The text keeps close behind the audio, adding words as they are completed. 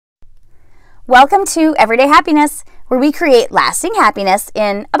Welcome to Everyday Happiness, where we create lasting happiness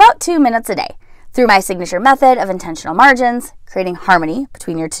in about 2 minutes a day through my signature method of intentional margins, creating harmony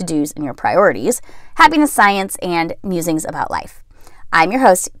between your to-dos and your priorities, happiness science, and musings about life. I'm your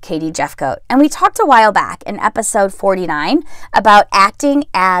host, Katie Jeffcoat, and we talked a while back in episode 49 about acting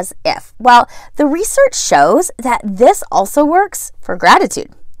as if. Well, the research shows that this also works for gratitude.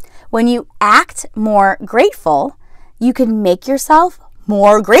 When you act more grateful, you can make yourself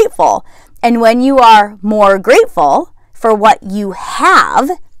more grateful. And when you are more grateful for what you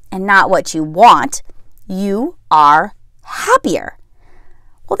have and not what you want, you are happier.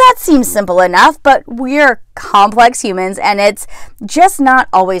 Well, that seems simple enough, but we're complex humans and it's just not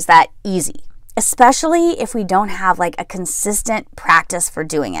always that easy, especially if we don't have like a consistent practice for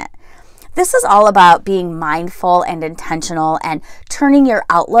doing it. This is all about being mindful and intentional and turning your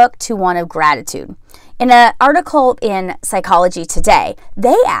outlook to one of gratitude. In an article in Psychology Today,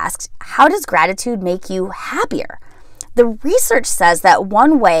 they asked, how does gratitude make you happier? The research says that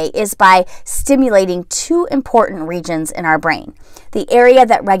one way is by stimulating two important regions in our brain, the area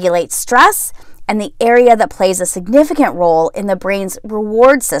that regulates stress and the area that plays a significant role in the brain's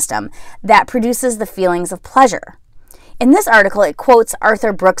reward system that produces the feelings of pleasure. In this article, it quotes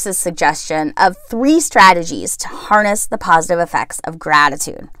Arthur Brooks' suggestion of 3 strategies to harness the positive effects of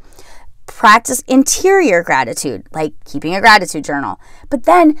gratitude. Practice interior gratitude, like keeping a gratitude journal, but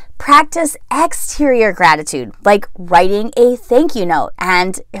then practice exterior gratitude, like writing a thank you note.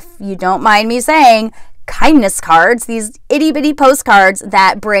 And if you don't mind me saying, kindness cards, these itty-bitty postcards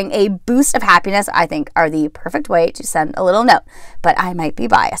that bring a boost of happiness, I think are the perfect way to send a little note. But I might be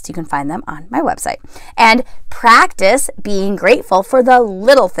biased. You can find them on my website. And practice being grateful for the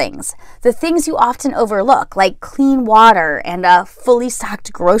little things, the things you often overlook, like clean water and a fully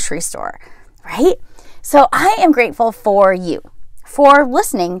stocked grocery store, right? So I am grateful for you, for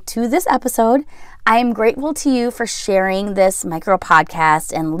listening to this episode. I am grateful to you for sharing this micro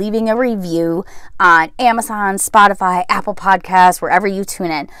podcast and leaving a review on Amazon, Spotify, Apple Podcasts, wherever you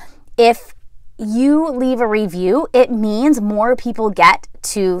tune in. If you leave a review, it means more people get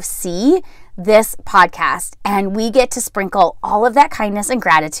to see this podcast and we get to sprinkle all of that kindness and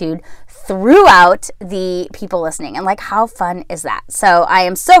gratitude throughout the people listening. And like, how fun is that? So I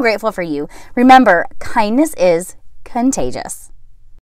am so grateful for you. Remember, kindness is contagious.